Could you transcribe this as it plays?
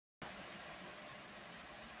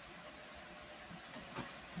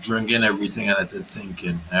Drinking everything and let it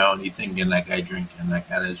sinking. I only thinking like I drinking, like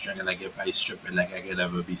I was drinking, like if I strip it, like I could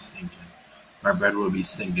ever be stinking. My bread will be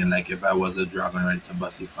stinking, like if I was a dragon ready to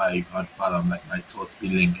bust a fire, you can't fathom, like my thoughts be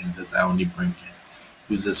linking, cause I only brinking.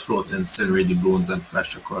 Use this floating, incinerate the bones and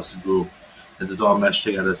flesh across the globe. Let it all mesh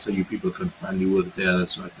together so you people can finally work together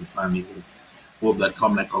so I can finally hope. Hope that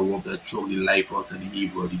come like a rope that choke the life out of the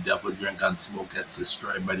evil. The devil drink and smoke gets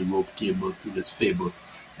destroyed by the rope cable through this fable.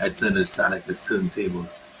 I turn his side like his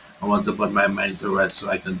turntables. I want to put my mind to rest so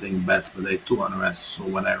I can think best, but I too unrest. So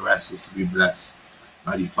when I rest, is to be blessed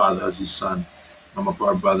by the Father as the Son. I'm a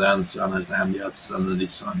poor brother and son as I am the other son of the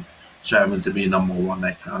Son. Striving to be number one.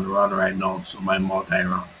 I can't run right now, so my mouth I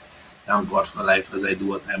run. Thank God for life as I do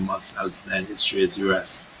what I must, else then history is the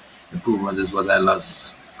rest. Improvement is what I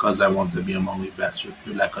lost, cause I want to be among the best.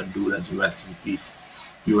 Repeat like a dude as you rest in peace.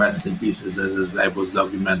 You rest in peace as his life was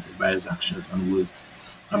documented by his actions and words.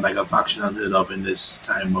 And like a faction unheard of in this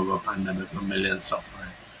time of a pandemic, a million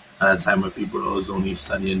suffering. At a time where people are only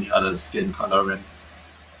studying the other skin coloring,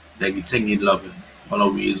 like the thing in loving. All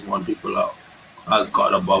of we is one people out. As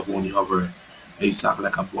God above only hovering. I used to act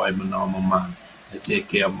like a boy, but now I'm a man. I take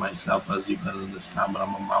care of myself as you can understand, but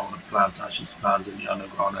I'm a man with plant ashes plants in the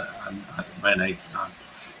underground and at my nightstand.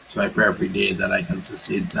 So I pray every day that I can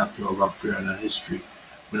sustain after a rough career in our history.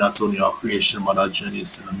 We're not only our creation, but our journey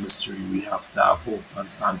is still a mystery. We have to have hope and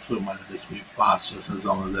stand firm under this wave past just as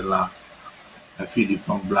long as it lasts. I feel the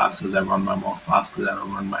funk blast as I run my mouth fast because I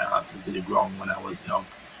don't run my ass into the ground when I was young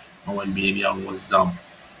and when being young was dumb.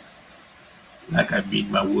 Like I beat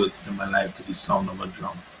my words in my life to the sound of a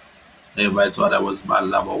drum. If I thought I was bad,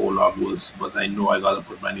 I'd have a whole lot worse, but I know I gotta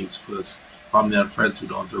put my needs first. Family and friends who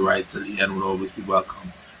don't to ride till the end will always be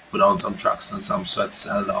welcome. Put on some tracks and some sweat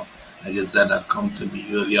settled up. Like a Z that come to me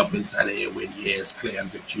early up inside the air where the air is clear and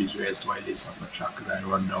victory is rare, so I lace up a track and I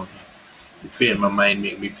run down here. The fear in my mind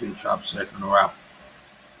make me feel trapped so I can rap.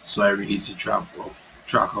 So I release the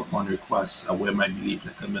track upon request. I wear my belief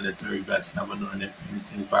like a military vest, never knowing if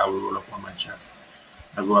anything viral roll up on my chest.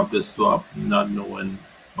 I grew up this up, not knowing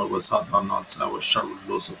what was hot or not, so I was shot with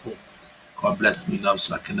loads of hope. God bless me enough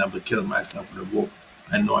so I can never kill myself with a rope.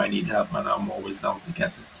 I know I need help and I'm always down to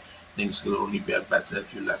get it. Things could only get better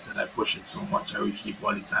if you let it. I push it so much, I reach deep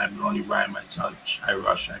all the time, but only rhyme I touch. I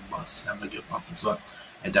rush, I bust, never give up is what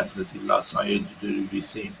I definitely lost, so I urge you to do the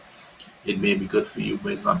same. It may be good for you,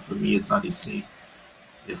 but it's not for me, it's not the same.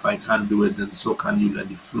 If I can't do it, then so can you. Let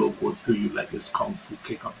the flow go through you like it's kung fu.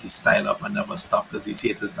 Kick up the style up and never stop, because these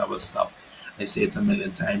haters never stop. I say it a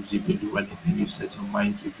million times, you can do anything you set your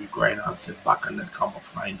mind to if you grind and sit back and let karma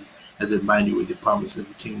find you. As it bind you with the promises of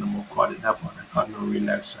the kingdom of God in heaven. I got no real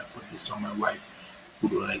life, so I put this on my wife who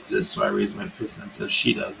don't exist. So I raise my fist until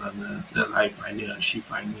she does, and then until I find her and she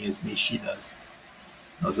find me as me, she does.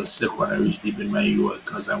 I was a sick one, I reach deep in my ego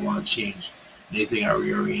because I want to change. Anything I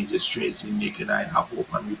rearrange is straight to the naked eye. Have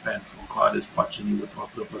hope and repent, for God is watching you with all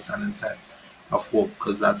purpose and intent. Have hope,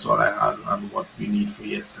 because that's all I had and what we need for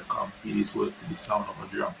years to come. Be these words to the sound of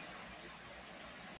a drum.